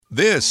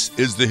This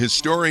is the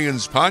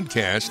Historians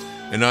Podcast,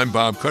 and I'm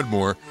Bob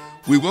Cudmore.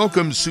 We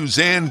welcome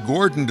Suzanne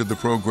Gordon to the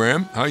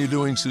program. How are you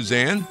doing,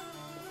 Suzanne?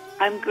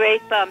 I'm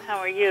great, Bob. How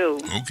are you?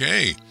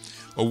 Okay.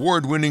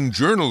 Award-winning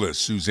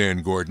journalist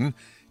Suzanne Gordon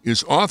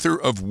is author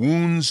of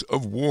Wounds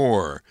of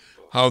War,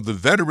 How the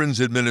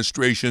Veterans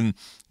Administration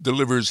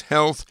Delivers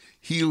Health,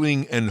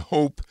 Healing, and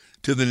Hope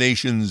to the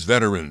Nation's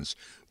Veterans.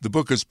 The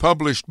book is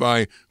published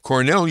by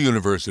Cornell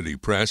University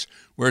Press,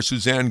 where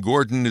Suzanne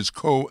Gordon is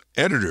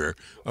co-editor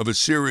of a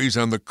series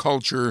on the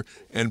culture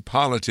and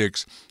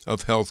politics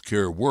of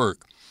healthcare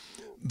work.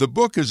 The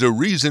book is a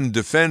reasoned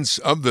defense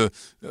of the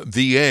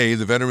VA,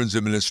 the Veterans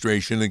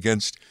Administration,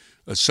 against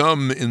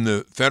some in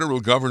the federal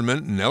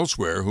government and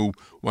elsewhere who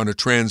want to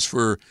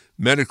transfer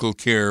medical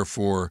care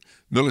for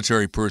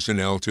military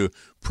personnel to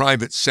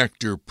private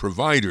sector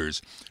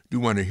providers. I do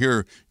want to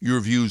hear your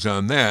views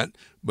on that.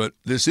 But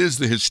this is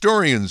the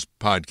Historians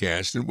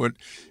Podcast, and what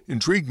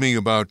intrigued me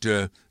about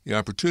the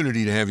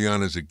opportunity to have you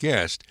on as a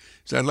guest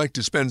is I'd like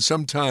to spend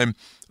some time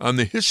on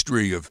the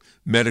history of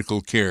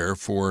medical care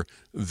for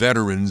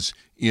veterans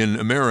in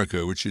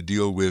America, which you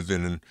deal with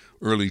in an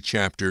early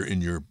chapter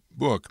in your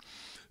book.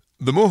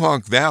 The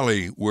Mohawk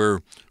Valley, where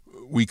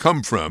we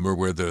come from, or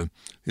where the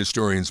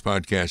Historians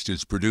Podcast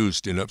is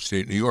produced in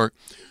upstate New York,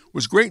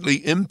 was greatly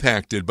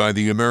impacted by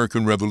the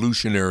American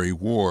Revolutionary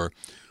War.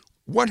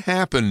 What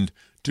happened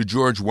to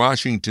George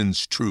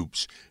Washington's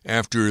troops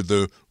after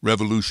the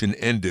revolution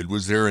ended?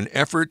 Was there an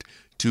effort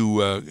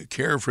to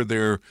care for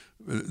their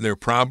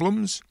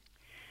problems?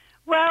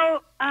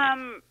 Well,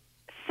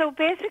 so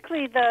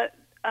basically, the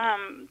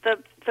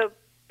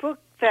book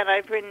that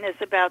I've written is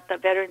about the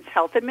Veterans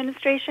Health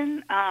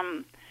Administration,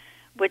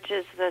 which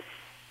is the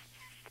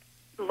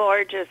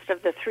largest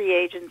of the three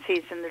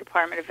agencies in the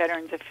Department of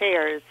Veterans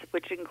Affairs,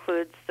 which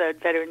includes the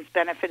Veterans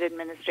Benefit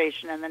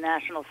Administration and the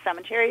National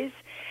Cemeteries.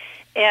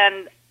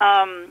 And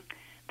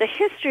the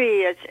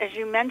history, as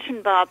you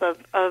mentioned, Bob,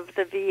 of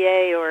the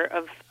VA or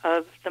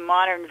of the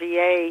modern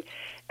VA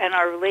and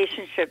our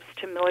relationships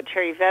to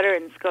military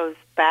veterans goes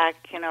back,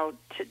 to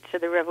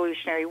the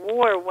Revolutionary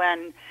War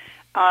when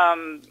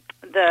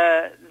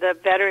the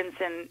veterans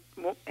in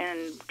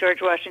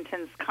George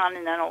Washington's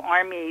Continental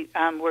Army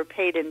were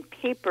paid in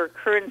paper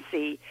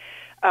currency,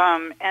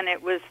 and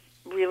it was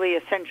really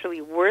essentially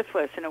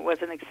worthless, and it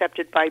wasn't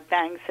accepted by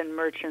banks and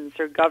merchants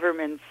or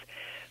governments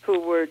who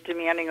were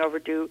demanding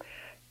overdue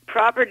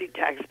property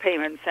tax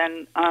payments.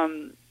 And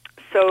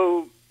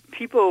so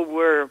people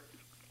were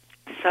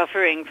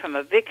suffering from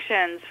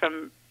evictions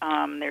from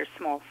their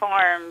small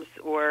farms,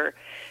 or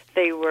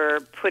they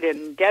were put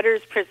in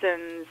debtors'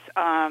 prisons.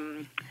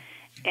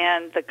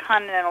 And the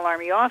Continental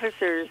Army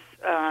officers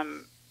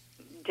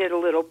did a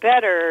little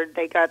better.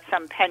 They got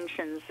some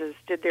pensions, as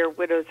did their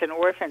widows and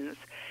orphans.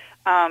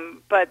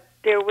 But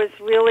there was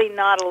really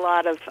not a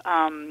lot of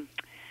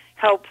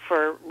help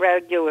for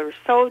regular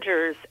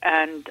soldiers,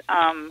 and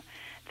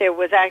there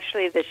was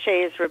actually the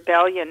Shays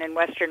Rebellion in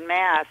Western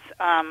Mass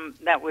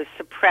that was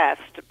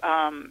suppressed.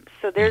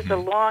 So there's a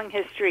long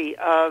history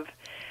of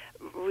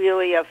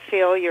really a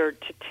failure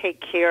to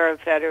take care of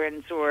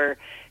veterans, or,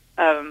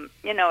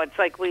 it's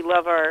like we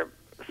love our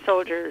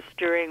soldiers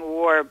during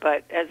war,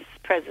 but as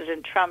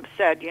President Trump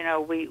said,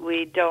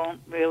 we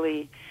don't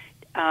really...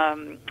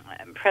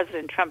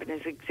 President Trump, in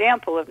his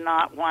example of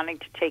not wanting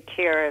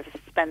to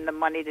spend the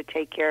money to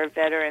take care of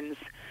veterans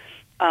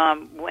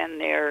when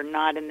they're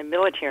not in the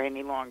military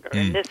any longer.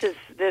 And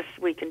this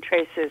we can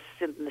trace this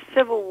in the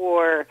Civil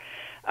War,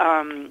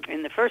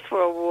 in the First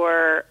World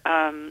War,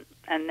 and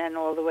then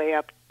all the way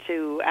up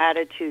to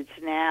attitudes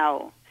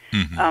now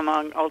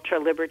among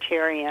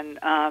ultra-libertarian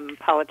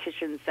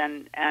politicians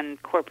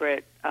and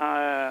corporate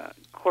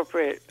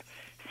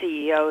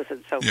CEOs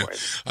and so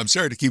forth. I'm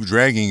sorry to keep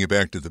dragging you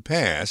back to the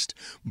past,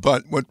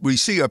 but what we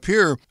see up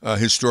here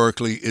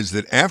historically is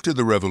that after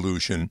the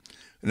Revolution,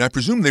 and I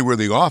presume they were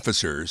the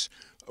officers,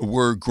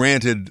 were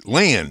granted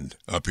land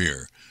up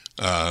here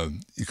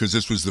because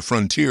this was the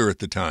frontier at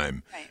the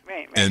time.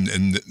 Right.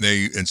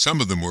 And some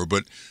of them were,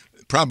 but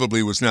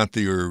probably was not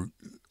your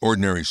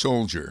ordinary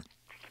soldier.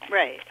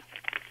 Right.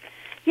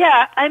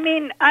 Yeah, I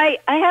mean, I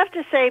have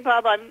to say,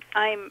 Bob,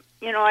 I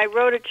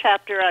wrote a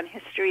chapter on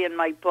history in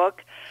my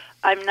book.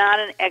 I'm not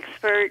an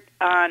expert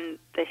on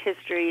the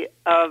history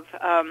of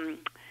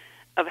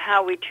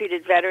how we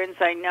treated veterans.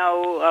 I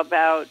know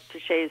about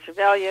the Shays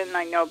Rebellion.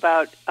 I know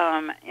about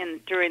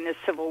during the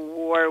Civil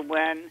War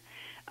when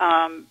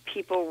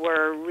people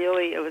were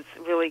it was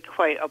really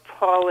quite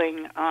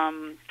appalling.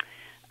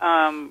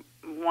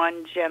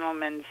 One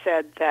gentleman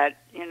said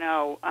that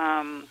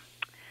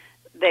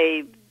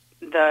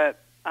the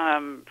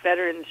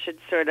veterans should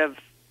sort of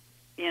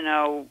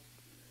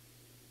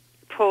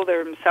pull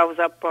themselves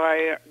up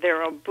by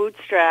their own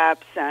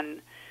bootstraps, and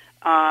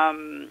I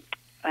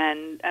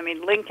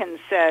mean, Lincoln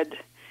said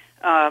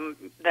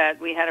that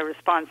we had a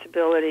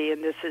responsibility,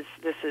 and this is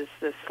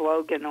the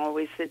slogan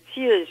always that's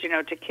used,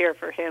 to care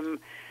for him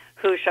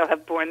who shall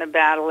have borne the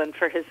battle and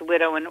for his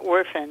widow and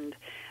orphaned.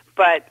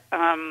 But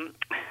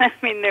I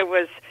mean, there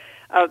was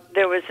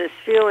there was this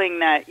feeling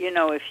that,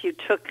 if you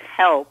took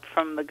help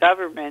from the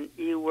government,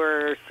 you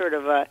were sort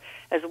of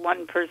as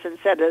one person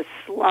said, a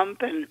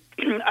slump and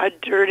a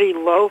dirty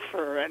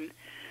loafer, and,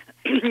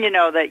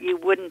 that you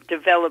wouldn't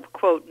develop,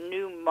 quote,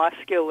 new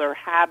muscular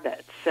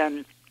habits,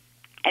 and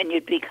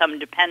you'd become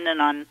dependent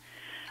on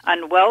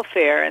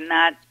welfare, and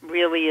that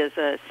really is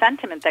a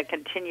sentiment that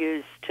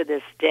continues to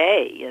this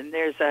day. And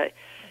there's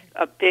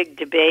a big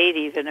debate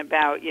even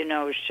about,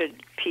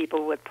 should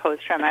people with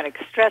post-traumatic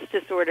stress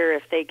disorder,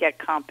 if they get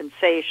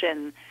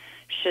compensation,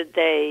 should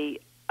they,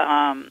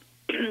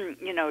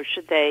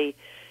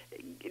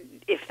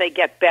 if they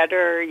get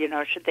better,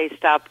 should they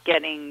stop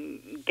getting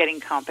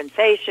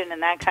compensation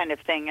and that kind of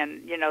thing,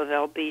 and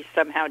they'll be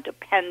somehow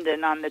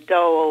dependent on the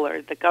dole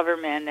or the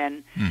government,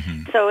 and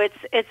so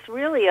it's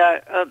really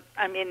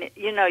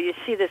you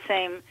see the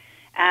same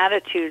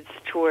attitudes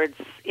towards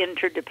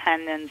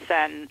interdependence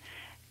and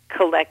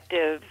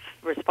collective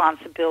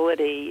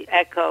responsibility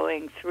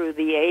echoing through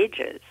the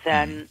ages,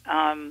 and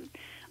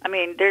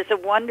there's a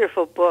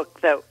wonderful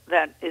book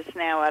that is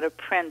now out of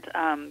print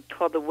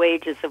called The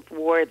Wages of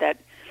War that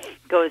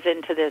goes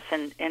into this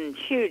in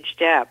huge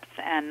depth,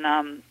 and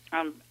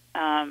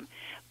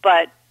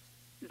but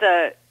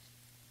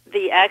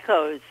the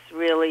echoes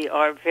really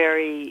are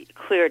very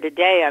clear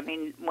today. I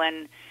mean,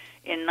 when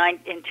in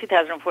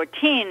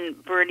 2014,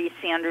 Bernie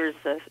Sanders,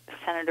 the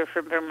senator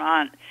from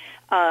Vermont,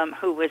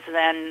 who was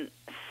then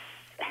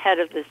head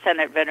of the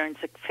Senate Veterans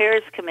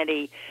Affairs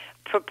Committee,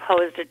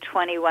 proposed a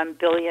 $21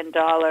 billion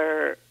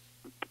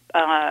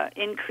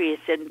increase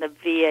in the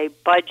VA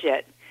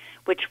budget,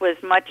 which was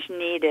much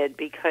needed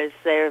because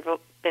they've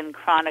been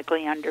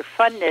chronically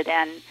underfunded,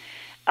 and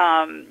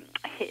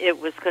it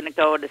was going to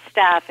go to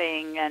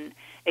staffing and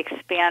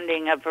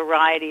expanding a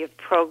variety of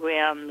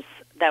programs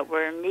that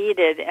were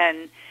needed.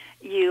 And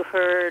you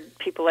heard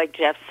people like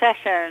Jeff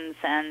Sessions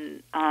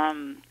and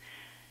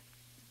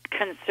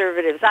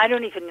conservatives. I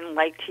don't even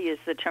like to use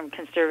the term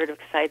conservative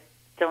because I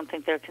don't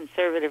think they're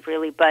conservative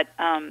really, but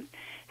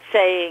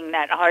saying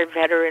that our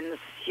veterans,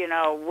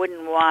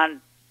 wouldn't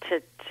want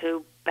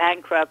to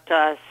bankrupt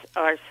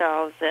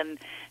ourselves and,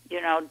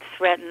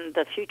 threaten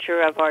the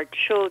future of our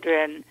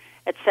children,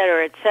 et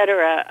cetera,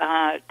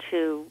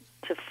 to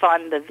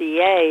fund the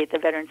VA, the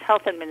Veterans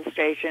Health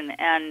Administration,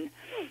 and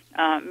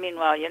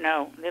meanwhile,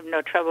 they have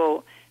no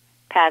trouble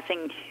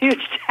passing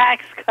huge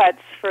tax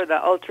cuts for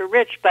the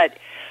ultra-rich. But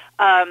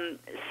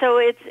so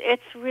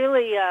it's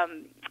really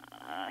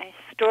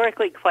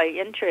historically quite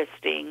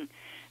interesting,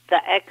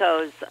 the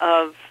echoes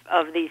of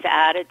these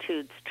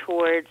attitudes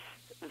towards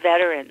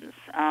veterans.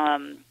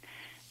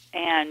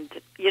 And,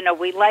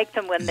 we like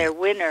them when they're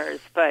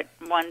winners, but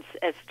once,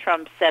 as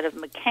Trump said of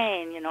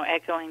McCain,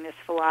 echoing this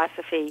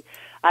philosophy,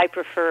 I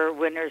prefer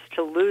winners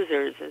to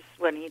losers, is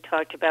when he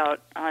talked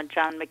about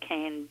John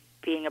McCain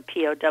being a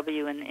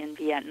POW in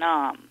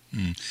Vietnam.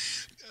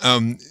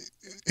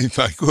 If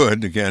I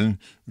could, again,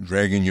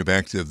 dragging you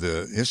back to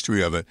the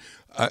history of it,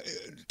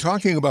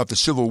 talking about the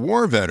Civil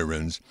War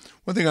veterans,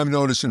 one thing I've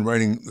noticed in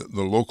writing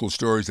the local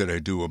stories that I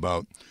do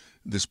about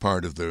this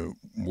part of the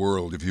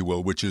world, if you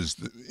will, which is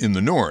in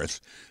the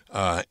North,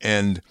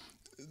 and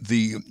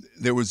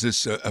there was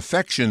this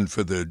affection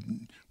for the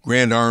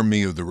Grand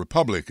Army of the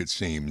Republic, it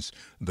seems,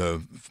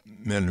 the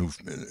men who,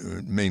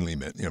 mainly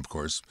men, of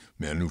course,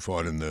 men who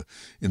fought in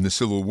the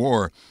Civil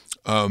War.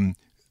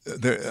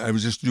 I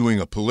was just doing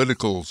a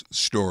political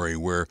story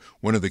where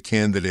one of the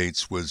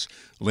candidates was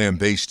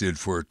lambasted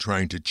for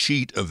trying to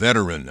cheat a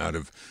veteran out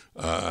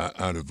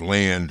of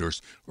land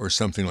or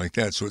something like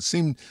that. So it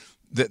seemed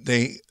that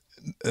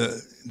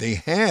they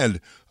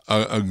had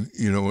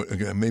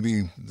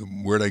maybe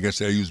the word I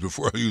guess I used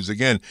before I'll use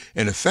again,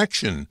 an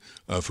affection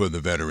for the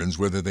veterans,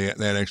 whether that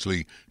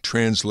actually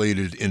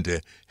translated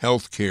into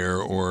health care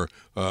or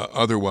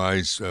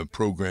otherwise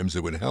programs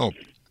that would help.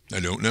 I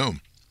don't know.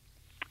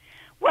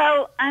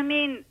 Well,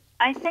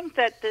 I think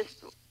that this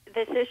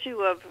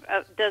issue of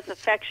does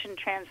affection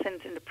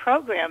transcend into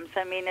programs?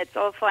 It's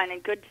all fine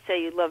and good to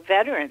say you love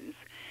veterans,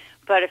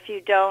 but if you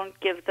don't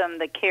give them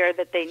the care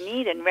that they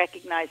need and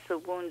recognize the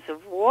wounds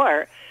of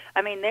war,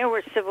 there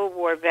were Civil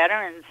War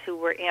veterans who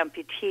were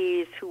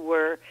amputees, who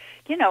were,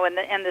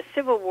 and the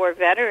Civil War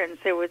veterans,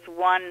 there was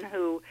one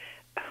who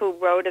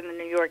wrote in the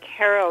New York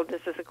Herald,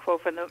 this is a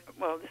quote from this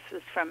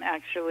is from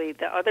actually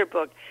the other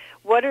book,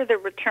 what are the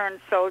returned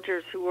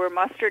soldiers who were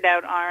mustered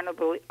out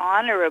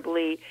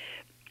honorably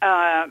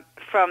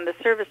from the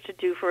service to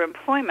do for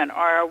employment?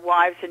 Are our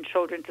wives and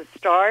children to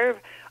starve?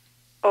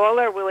 All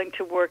are willing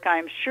to work, I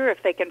am sure,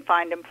 if they can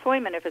find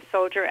employment. If a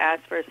soldier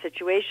asks for a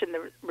situation,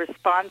 the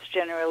response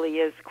generally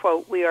is,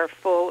 quote, we are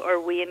full or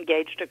we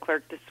engaged a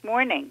clerk this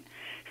morning.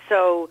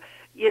 So,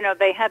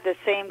 they had the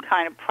same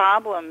kind of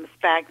problems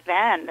back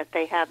then that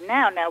they have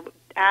now. Now,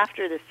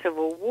 after the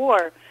Civil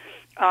War,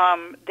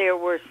 there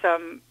were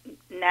some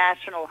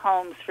national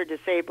homes for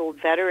disabled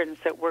veterans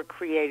that were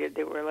created.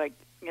 There were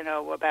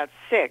about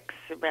 6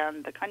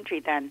 around the country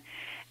then.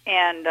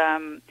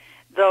 And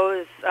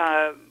those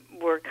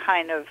were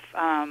kind of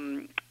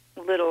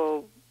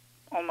little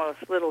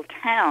almost little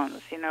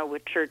towns,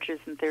 with churches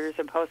and theaters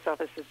and post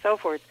offices and so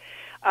forth.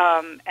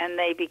 And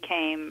they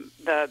became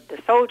the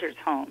soldiers'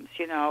 homes,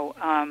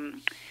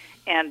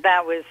 and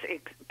that was,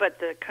 but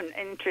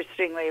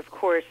interestingly, of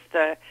course,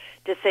 the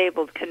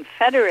disabled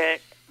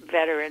Confederate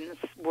veterans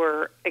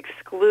were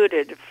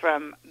excluded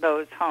from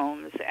those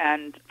homes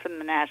and from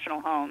the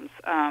national homes,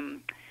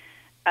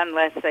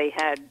 unless they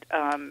had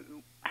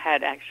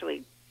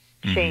actually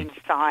changed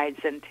sides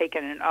and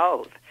taken an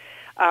oath.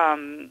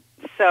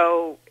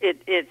 So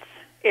it's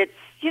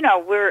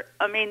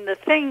the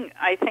thing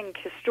I think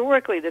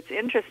historically that's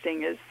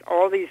interesting is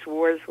all these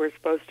wars were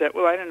supposed to,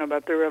 I don't know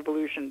about the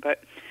Revolution,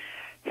 but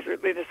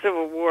certainly the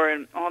Civil War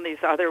and all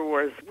these other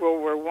wars,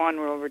 World War I,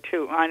 World War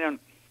II,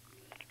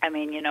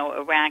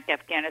 Iraq,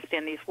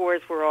 Afghanistan, these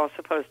wars were all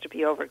supposed to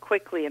be over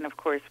quickly, and of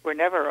course were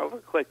never over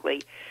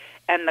quickly.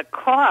 And the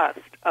cost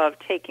of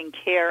taking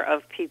care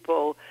of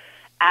people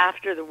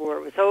after the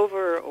war was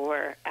over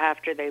or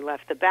after they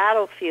left the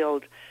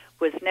battlefield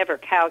was never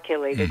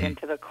calculated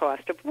into the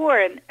cost of war,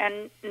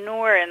 and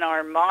nor in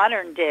our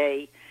modern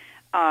day.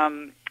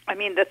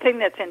 The thing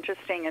that's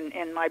interesting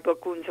in my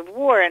book, Wounds of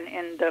War, and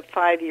in the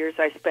 5 years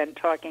I spent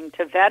talking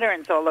to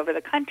veterans all over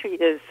the country,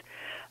 is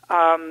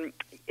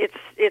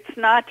it's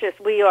not just,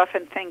 we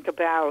often think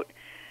about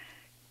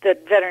the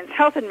Veterans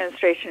Health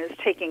Administration is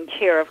taking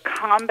care of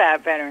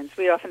combat veterans.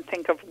 We often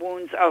think of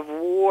wounds of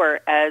war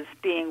as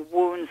being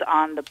wounds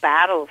on the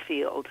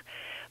battlefield.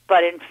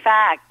 But in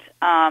fact,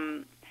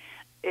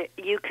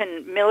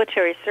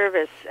 military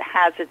service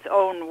has its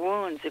own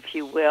wounds, if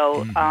you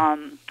will.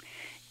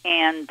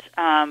 And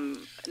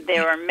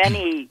there are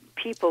many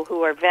people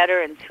who are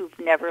veterans who've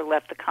never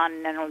left the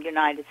continental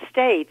United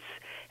States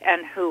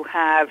and who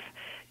have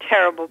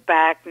terrible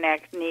back,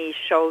 neck, knee,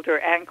 shoulder,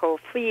 ankle,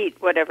 feet,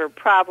 whatever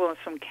problems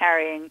from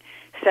carrying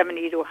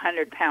 70 to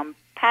 100-pound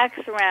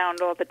packs around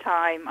all the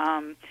time.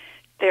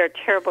 There are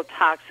terrible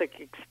toxic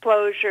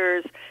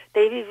exposures.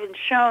 They've even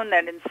shown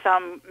that in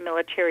some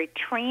military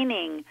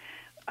training,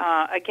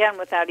 again,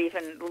 without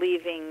even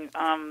leaving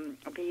the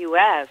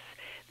U.S.,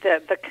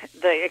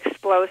 the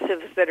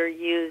explosives that are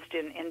used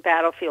in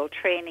battlefield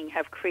training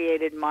have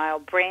created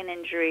mild brain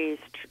injuries,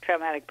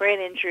 traumatic brain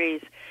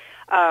injuries.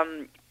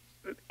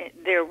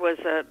 There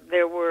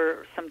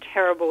were some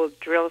terrible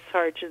drill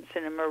sergeants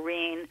in a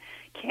Marine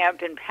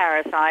camp in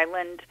Paris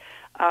Island,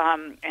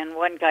 and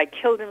one guy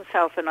killed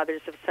himself, and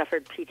others have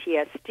suffered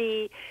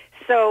PTSD.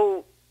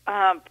 So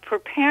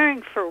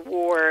preparing for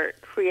war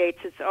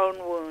creates its own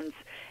wounds,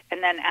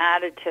 and then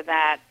added to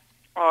that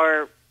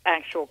are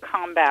actual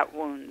combat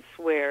wounds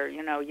where,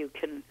 you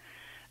can,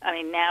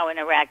 now in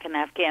Iraq and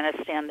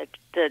Afghanistan,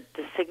 the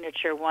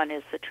signature one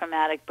is the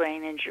traumatic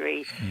brain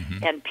injury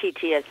and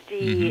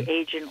PTSD.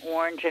 Agent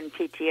Orange and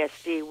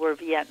PTSD were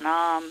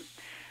Vietnam,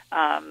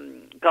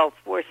 Gulf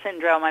War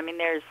syndrome.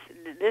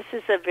 This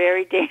is a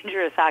very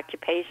dangerous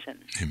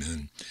occupation.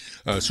 Amen.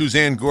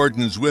 Suzanne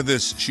Gordon is with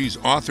us. She's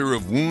author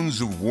of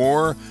Wounds of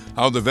War,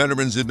 How the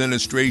Veterans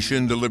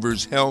Administration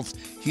Delivers Health,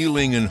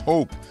 Healing, and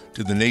Hope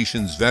to the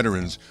Nation's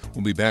Veterans.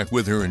 We'll be back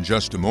with her in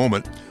just a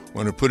moment. I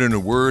want to put in a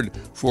word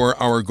for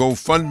our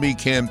GoFundMe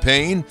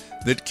campaign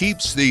that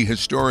keeps the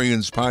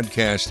Historians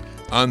podcast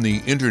on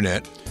the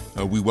internet.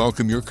 We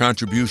welcome your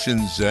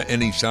contributions,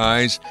 any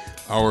size.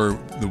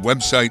 The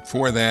website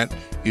for that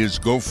is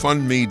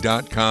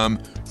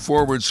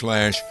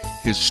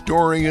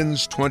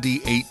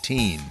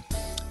gofundme.com/Historians2018.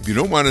 If you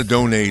don't want to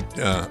donate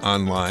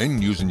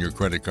online using your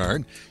credit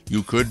card,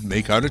 you could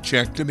make out a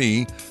check to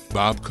me,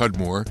 Bob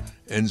Cudmore,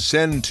 and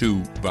send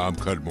to Bob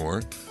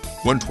Cudmore,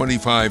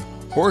 125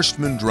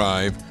 Horstman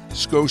Drive,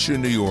 Scotia,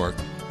 New York,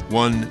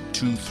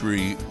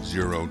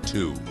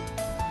 12302.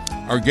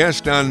 Our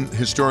guest on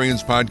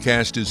Historians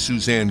Podcast is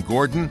Suzanne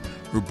Gordon.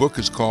 Her book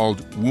is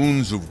called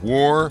Wounds of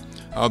War,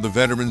 How the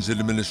Veterans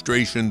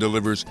Administration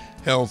Delivers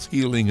Health,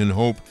 Healing, and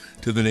Hope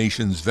to the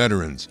Nation's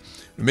Veterans.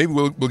 Maybe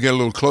we'll get a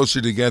little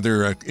closer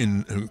together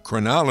in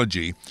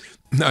chronology.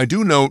 I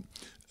do note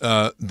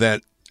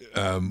that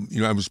I've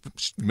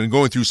been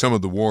going through some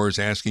of the wars,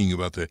 asking you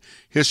about the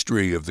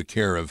history of the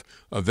care of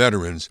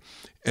veterans,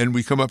 and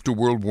we come up to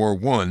World War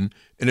I,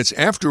 and it's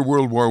after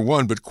World War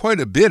I, but quite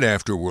a bit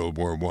after World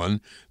War I,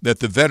 that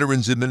the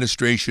Veterans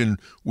Administration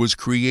was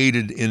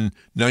created in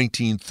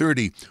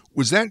 1930.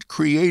 Was that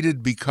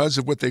created because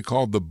of what they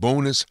called the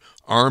Bonus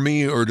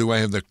Army, or do I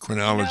have the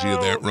chronology of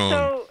that wrong?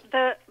 So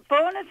the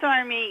Bonus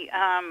Army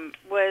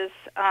was,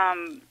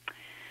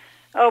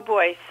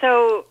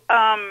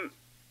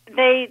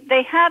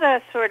 They had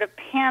a sort of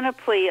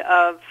panoply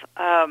of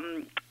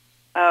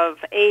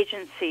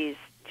agencies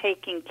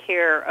taking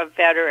care of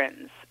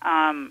veterans,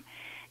 and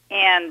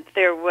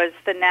there was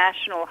the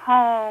national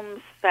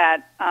homes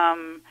and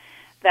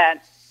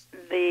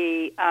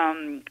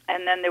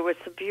then there was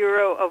the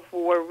Bureau of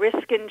War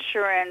Risk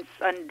Insurance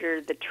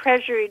under the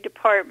Treasury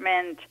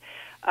Department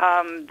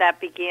that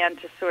began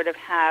to sort of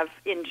have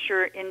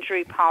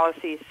injury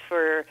policies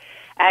for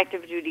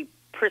active duty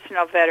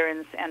personnel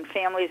veterans and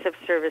families of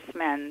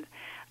servicemen.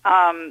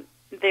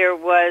 There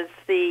was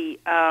the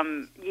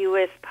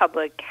U.S.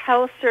 Public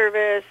Health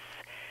Service,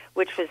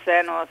 which was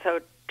then also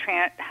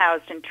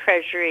housed in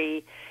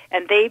Treasury,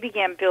 and they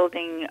began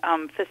building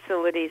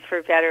facilities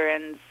for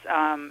veterans,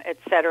 et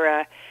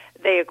cetera.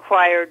 They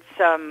acquired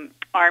some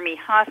Army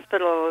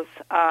hospitals,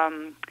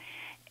 and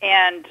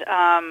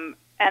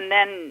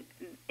then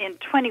in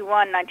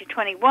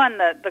 1921,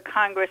 the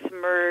Congress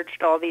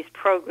merged all these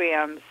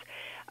programs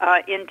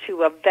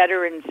into a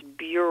Veterans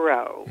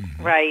Bureau,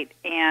 right?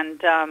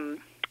 And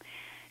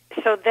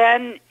so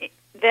then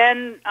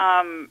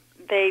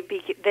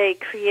they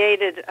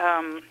created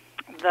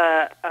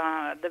the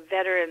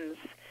Veterans.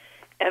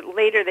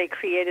 Later, they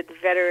created the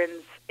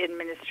Veterans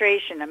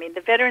Administration. I mean,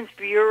 the Veterans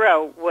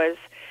Bureau was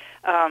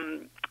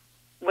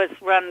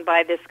run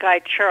by this guy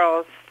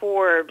Charles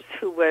Forbes,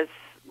 who was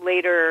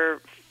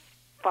later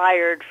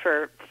fired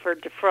for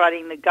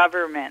defrauding the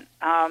government.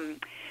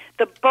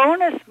 The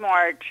bonus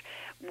march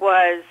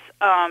was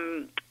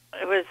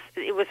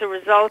it was a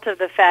result of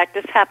the fact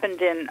this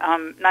happened in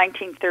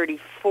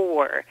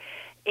 1934,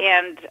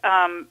 and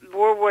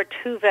World War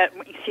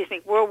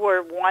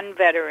I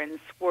veterans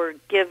were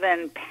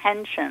given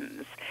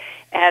pensions,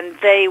 and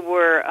they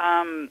were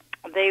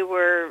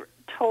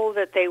told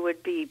that they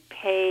would be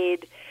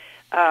paid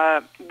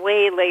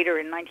way later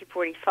in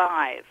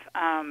 1945.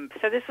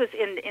 So this was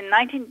in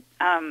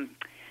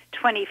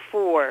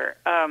 1924.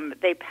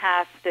 They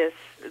passed this,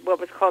 what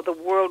was called the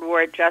World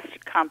War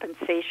Adjusted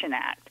Compensation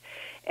Act,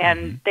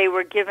 and they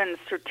were given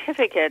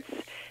certificates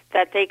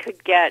that they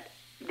could get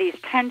these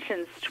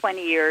pensions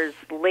 20 years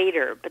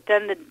later. But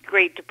then the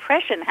Great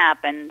Depression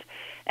happened,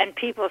 and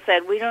people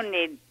said, we don't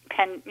need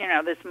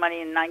this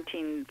money in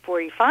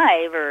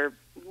 1945, or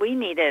we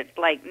need it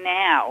like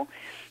now.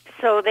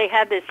 So they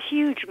had this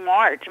huge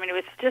march. I mean, it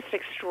was just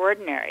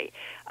extraordinary.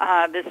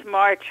 This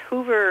march,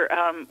 Hoover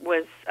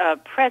was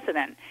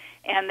president,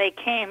 and they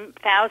came,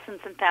 thousands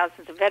and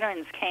thousands of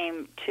veterans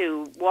came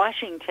to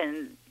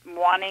Washington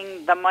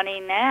wanting the money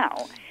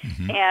now.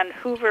 And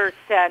Hoover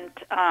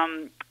sent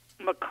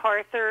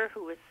MacArthur,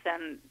 who was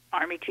then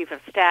Army Chief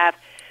of Staff,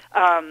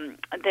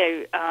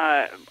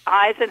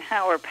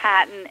 Eisenhower,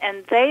 Patton,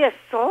 and they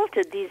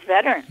assaulted these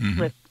veterans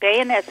with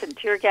bayonets and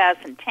tear gas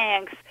and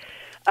tanks,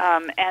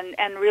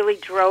 and really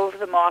drove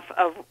them off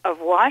of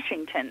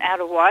Washington, out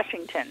of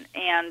Washington.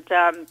 And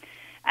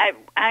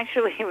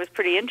it was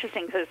pretty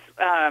interesting because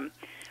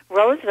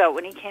Roosevelt,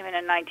 when he came in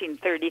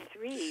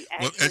 1933...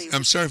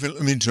 I'm sorry,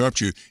 let me interrupt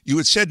you. You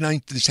had said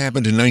this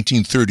happened in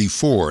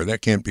 1934.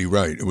 That can't be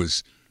right. It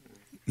was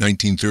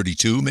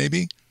 1932,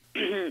 maybe?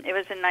 It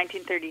was in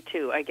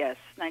 1932, I guess,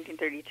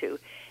 1932.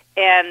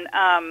 And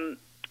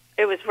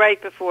it was right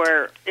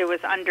before, it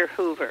was under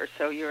Hoover,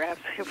 so you're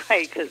absolutely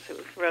right, because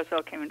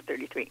Roosevelt came in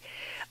 33.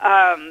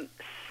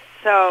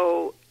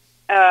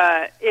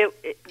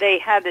 They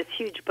had this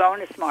huge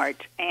bonus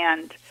march,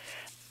 and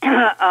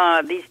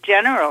these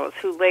generals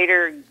who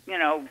later,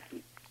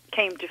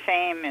 came to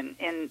fame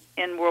in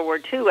World War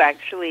II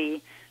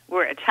actually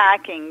were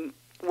attacking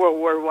World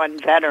War I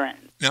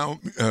veterans. Now,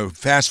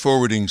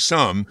 fast-forwarding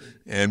some,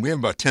 and we have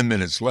about 10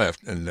 minutes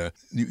left, and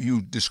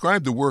you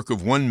described the work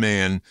of one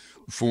man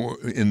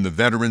in the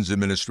Veterans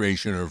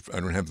Administration, or I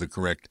don't have the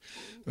correct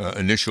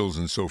initials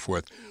and so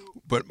forth.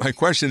 But my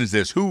question is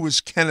this: who was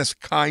Kenneth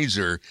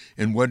Kaiser,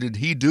 and what did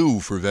he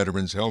do for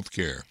veterans' health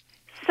care?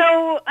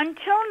 So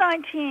until the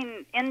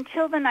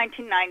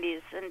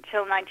 1990s,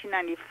 until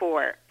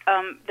 1994,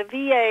 the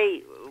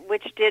VA,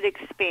 which did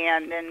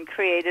expand and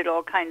created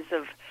all kinds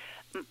of,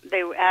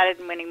 they added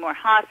many more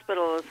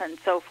hospitals and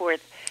so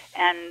forth,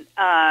 and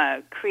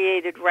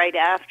created right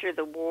after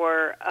the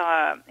war,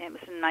 it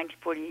was in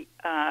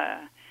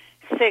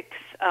 1946,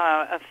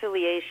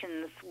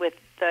 affiliations with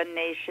the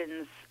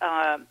nation's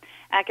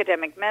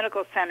academic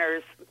medical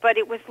centers, but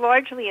it was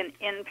largely an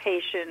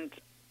inpatient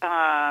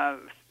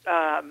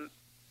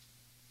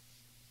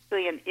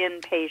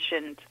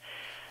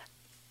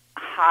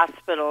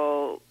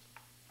hospital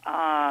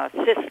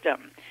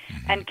system.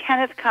 And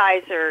Kenneth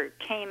Kaiser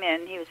came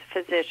in. He was a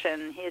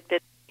physician.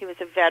 He was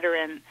a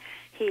veteran.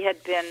 He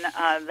had been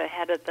the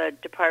head of the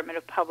Department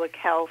of Public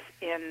Health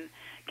in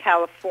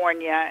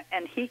California,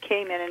 and he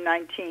came in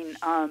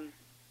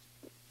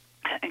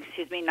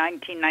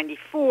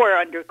 1994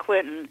 under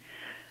Clinton,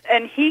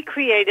 and he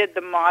created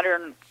the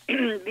modern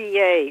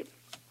VA.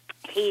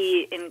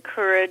 He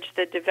encouraged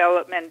the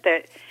development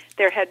that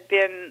there had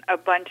been a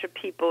bunch of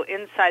people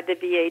inside the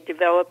VA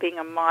developing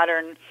a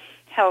modern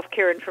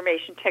healthcare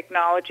information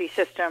technology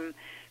system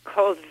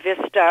called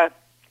VISTA,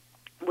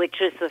 which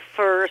is the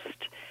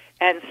first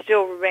and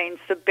still remains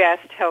the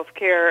best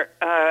healthcare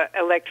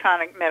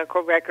electronic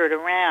medical record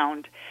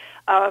around.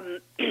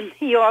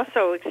 He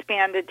also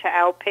expanded to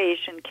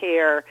outpatient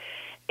care,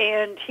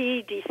 and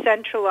he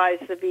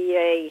decentralized the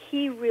VA.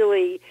 He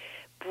really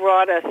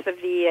brought us the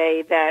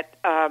VA that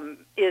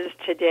is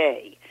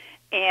today.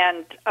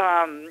 And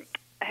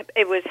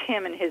it was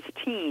him and his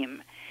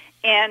team.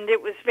 And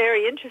it was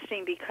very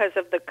interesting because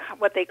of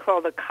what they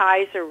call the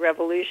Kaiser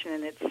Revolution,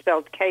 and it's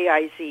spelled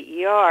Kizer.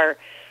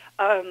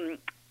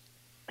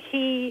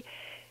 He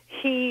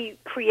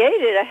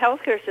created a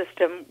healthcare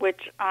system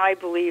which I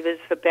believe is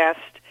the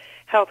best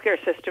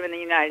healthcare system in the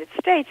United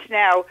States.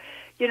 Now,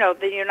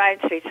 the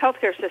United States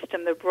healthcare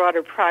system, the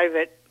broader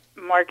private,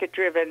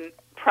 market-driven,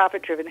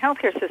 profit-driven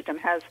healthcare system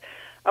has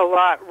a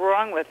lot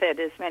wrong with it,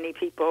 as many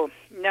people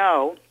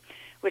know,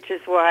 which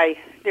is why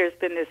there's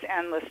been this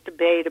endless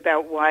debate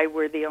about why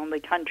we're the only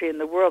country in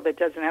the world that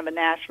doesn't have a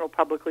national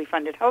publicly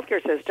funded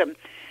healthcare system.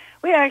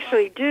 We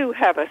actually do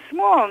have a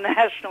small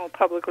national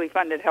publicly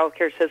funded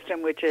healthcare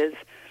system, which is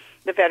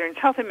the Veterans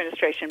Health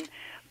Administration.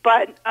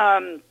 But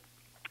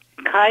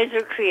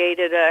Kaiser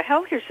created a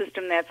healthcare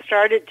system that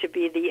started to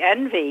be the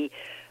envy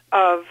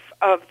of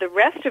the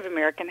rest of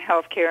American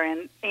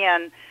healthcare,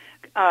 and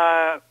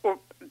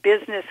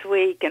Business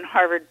Week and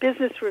Harvard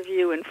Business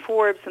Review and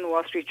Forbes and the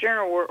Wall Street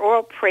Journal were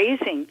all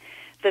praising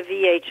the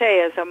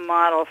VHA as a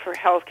model for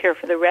healthcare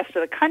for the rest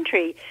of the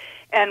country.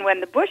 And when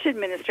the Bush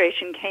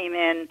administration came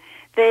in,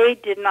 they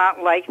did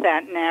not like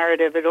that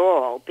narrative at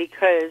all,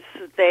 because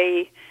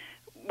they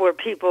were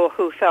people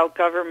who felt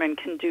government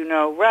can do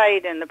no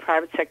right and the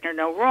private sector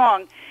no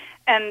wrong.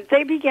 And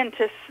they began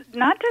to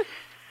not just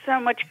so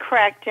much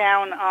crack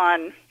down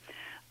on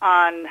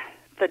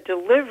the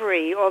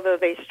delivery, although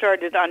they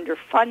started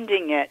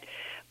underfunding it,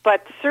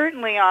 but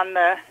certainly on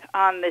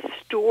the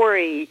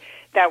story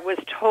that was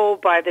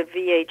told by the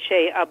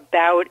VHA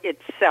about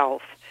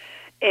itself.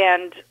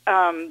 And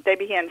they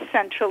began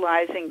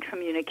centralizing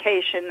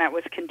communication. That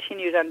was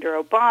continued under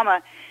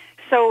Obama.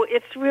 So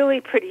it's really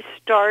pretty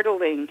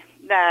startling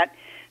that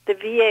the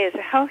VA is a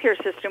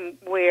healthcare system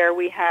where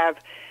we have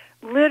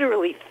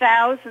literally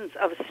thousands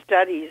of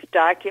studies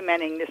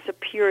documenting the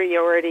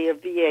superiority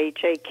of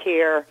VHA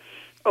care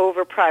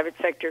over private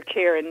sector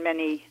care in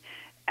many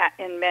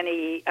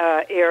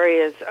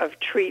areas of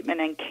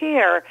treatment and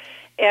care,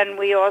 and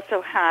we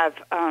also have,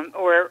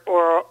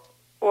 or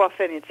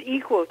often it's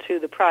equal to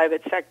the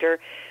private sector,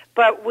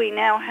 but we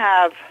now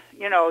have,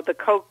 the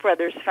Koch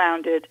brothers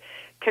founded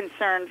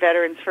Concerned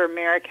Veterans for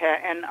America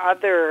and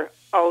other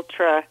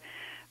ultra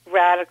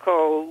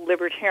radical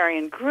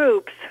libertarian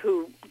groups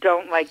who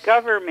don't like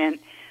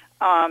government.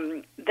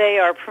 They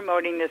are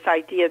promoting this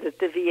idea that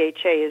the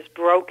VHA is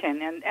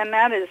broken, and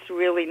that is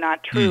really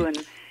not true.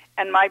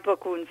 And my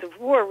book, Wounds of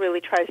War,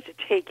 really tries to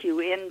take you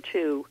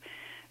into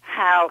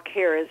how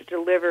care is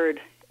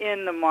delivered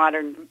in the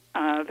modern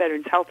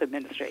Veterans Health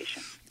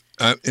Administration.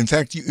 In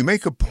fact, you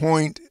make a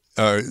point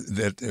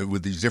that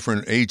with these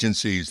different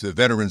agencies, the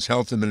Veterans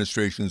Health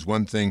Administration is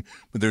one thing,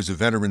 but there's a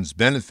Veterans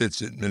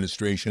Benefits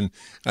Administration.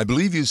 I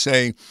believe you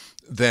say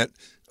that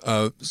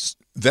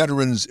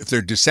veterans, if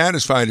they're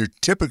dissatisfied, are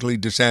typically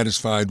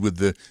dissatisfied with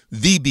the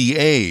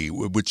VBA,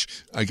 which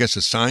I guess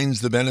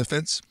assigns the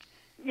benefits?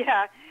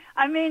 Yeah.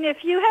 I mean,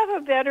 if you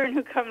have a veteran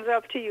who comes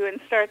up to you and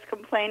starts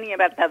complaining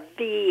about the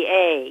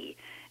VA,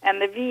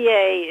 and the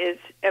VA is,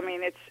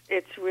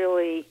 it's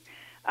really,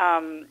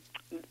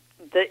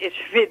 it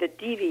should be the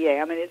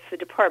DVA. It's the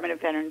Department of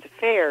Veterans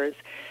Affairs.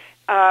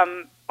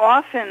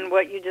 Often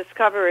what you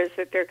discover is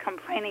that they're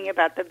complaining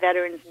about the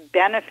Veterans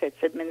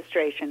Benefits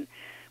Administration,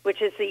 which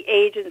is the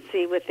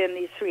agency within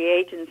these three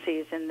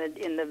agencies in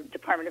the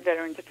Department of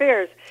Veterans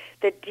Affairs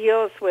that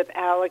deals with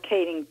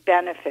allocating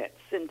benefits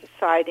and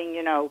deciding,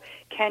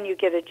 can you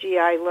get a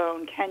GI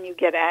loan? Can you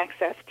get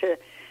access to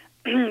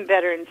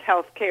veterans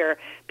health care?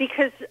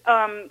 Because,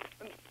 and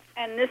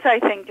this I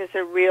think is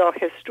a real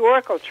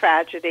historical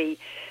tragedy,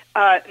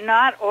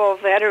 not all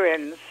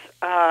veterans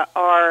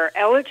are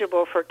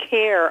eligible for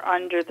care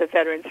under the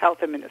Veterans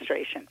Health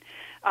Administration.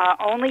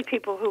 Only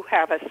people who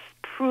have a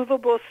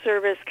provable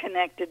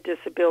service-connected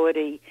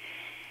disability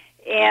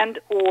and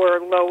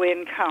or low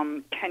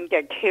income can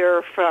get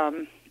care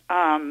from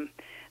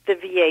the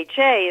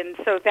VHA, and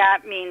so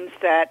that means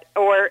that,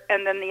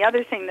 and then the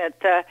other thing that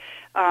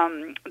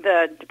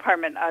the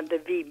department, the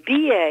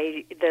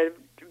VBA, the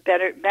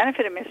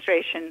Benefit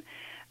Administration,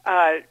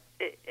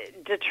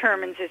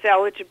 determines is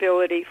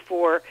eligibility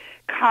for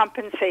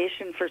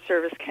compensation for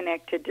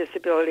service-connected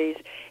disabilities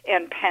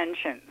and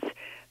pensions,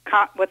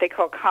 what they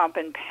call comp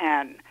and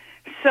pen.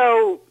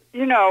 So,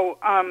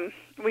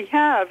 we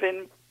have,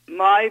 in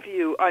my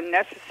view,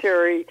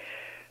 unnecessary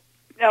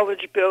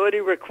eligibility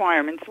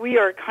requirements. We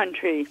are a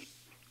country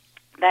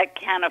that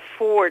can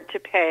afford to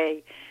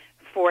pay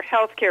for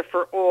health care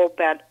for all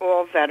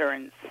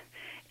veterans,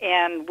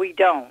 and we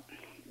don't.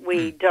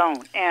 We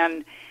don't.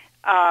 And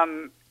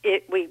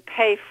we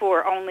pay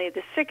for only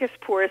the sickest,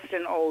 poorest,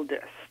 and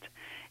oldest.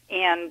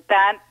 And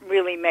that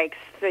really makes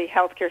the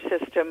healthcare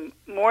system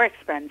more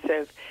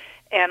expensive.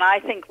 And I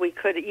think we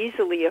could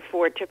easily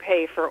afford to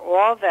pay for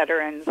all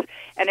veterans,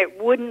 and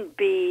it wouldn't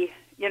be,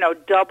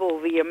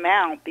 double the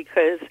amount,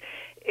 because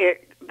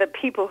the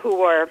people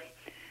who are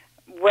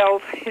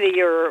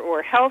wealthier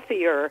or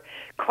healthier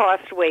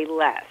cost way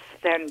less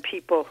than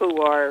people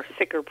who are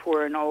sicker,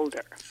 poor, and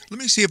older. Let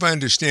me see if I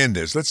understand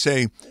this. Let's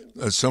say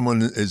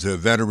someone is a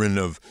veteran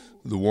of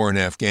the war in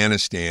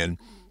Afghanistan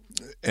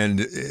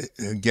and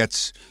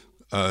gets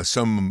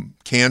some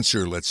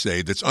cancer, let's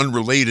say, that's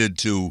unrelated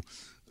to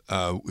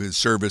his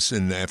service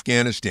in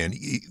Afghanistan.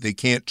 They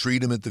can't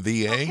treat him at the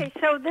VA? Okay,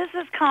 so this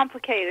is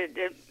complicated,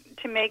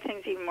 to make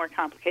things even more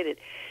complicated.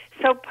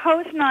 So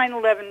post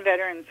 9/11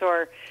 veterans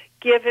are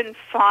given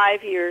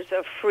 5 years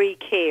of free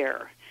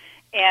care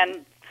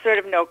and sort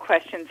of no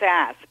questions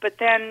asked. But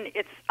then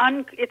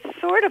it's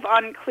sort of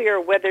unclear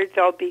whether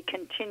they'll be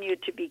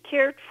continued to be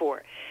cared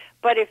for.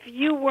 But if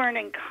you weren't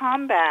in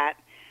combat,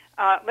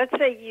 let's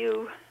say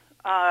you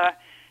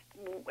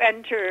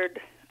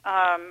entered,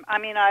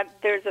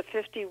 there's a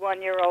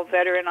 51-year-old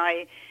veteran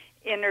I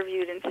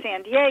interviewed in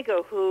San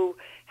Diego who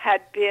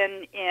had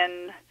been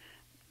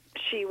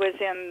she was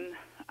in,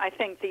 I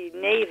think, the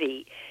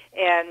Navy,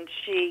 and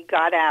she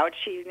got out.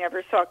 She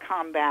never saw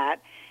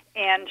combat,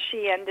 and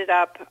she ended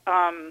up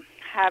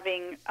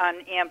having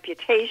an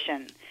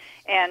amputation.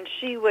 And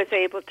she was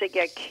able to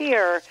get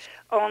care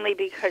only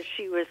because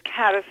she was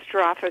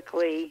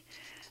catastrophically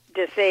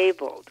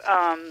disabled.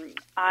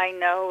 I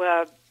know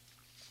a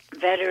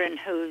veteran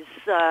who's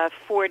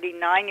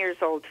 49 years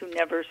old who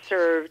never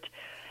served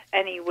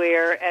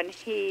anywhere, and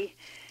he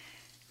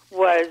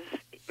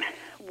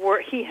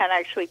had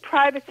actually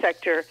private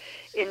sector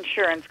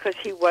insurance because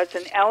he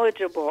wasn't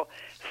eligible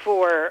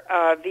for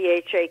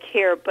VHA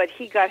care, but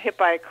he got hit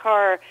by a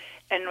car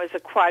and was a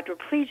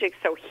quadriplegic,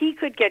 so he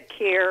could get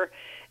care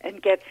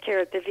and gets care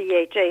at the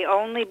VHA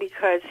only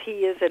because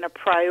he is in a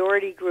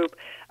priority group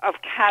of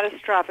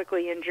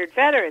catastrophically injured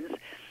veterans.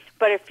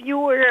 But if you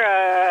were,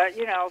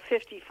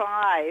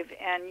 55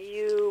 and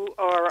you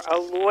are a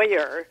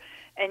lawyer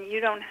and you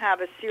don't have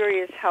a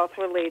serious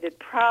health-related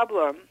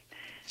problem,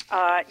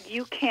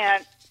 you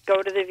can't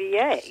go to the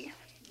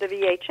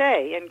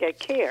VHA, and get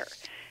care.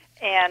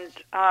 And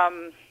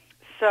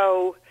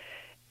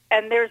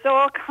and there's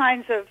all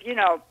kinds of,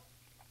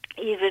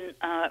 even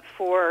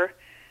for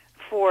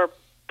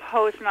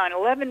post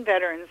 9/11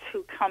 veterans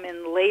who come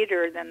in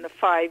later than the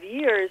 5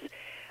 years,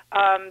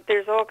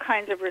 there's all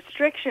kinds of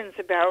restrictions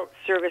about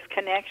service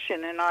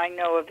connection. And I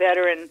know a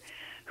veteran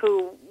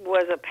who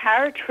was a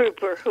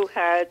paratrooper who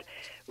had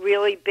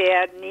really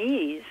bad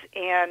knees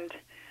and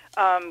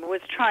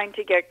was trying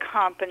to get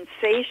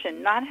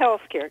compensation, not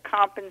health care,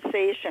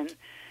 compensation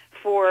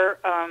for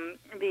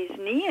these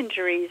knee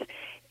injuries.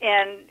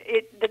 And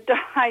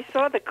I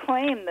saw the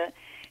claim,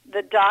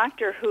 the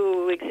doctor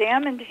who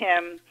examined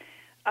him,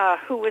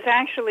 who was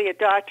actually a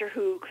doctor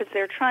because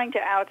they're trying to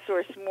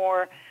outsource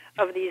more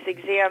of these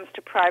exams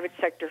to private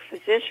sector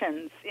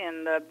physicians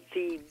in the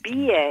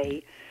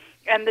VA.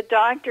 And the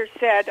doctor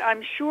said,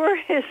 I'm sure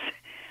his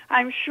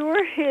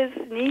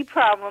knee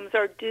problems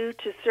are due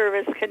to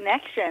service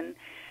connection,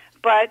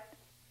 but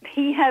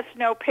he has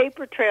no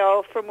paper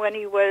trail from when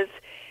he was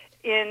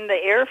in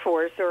the Air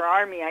Force or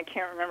Army, I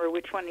can't remember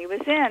which one he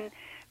was in,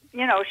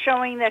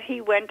 showing that he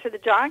went to the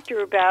doctor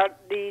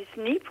about these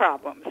knee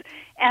problems.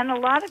 And a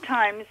lot of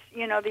times,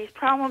 these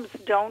problems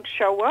don't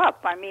show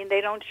up. I mean,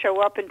 they don't show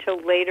up until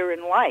later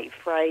in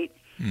life, right?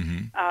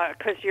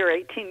 Because you're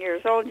 18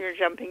 years old, you're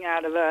jumping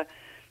out of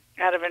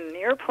an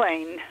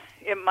airplane,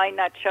 it might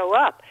not show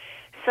up.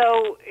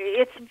 So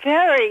it's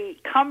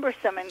very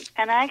cumbersome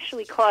and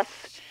actually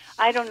costs,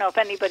 I don't know if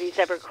anybody's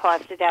ever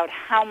costed out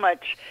how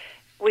much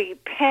we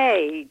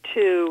pay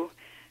to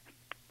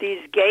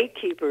these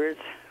gatekeepers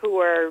who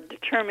are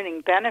determining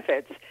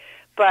benefits,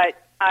 but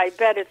I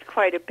bet it's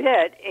quite a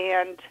bit.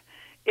 And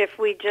if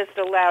we just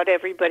allowed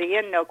everybody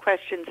in, no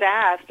questions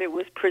asked, it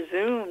was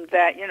presumed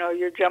that,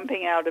 you're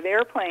jumping out of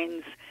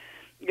airplanes,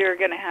 you're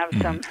going to have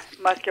some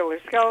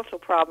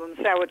musculoskeletal problems.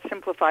 That would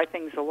simplify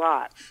things a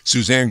lot.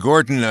 Suzanne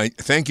Gordon, I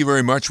thank you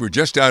very much. We're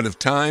just out of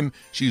time.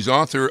 She's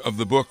author of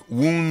the book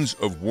Wounds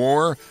of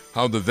War,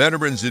 How the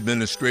Veterans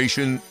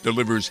Administration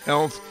Delivers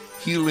Health,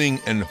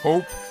 Healing, and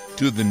Hope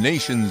to the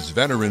Nation's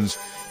Veterans.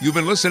 You've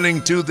been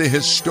listening to the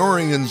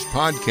Historians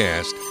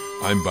Podcast.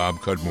 I'm Bob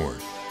Cudmore.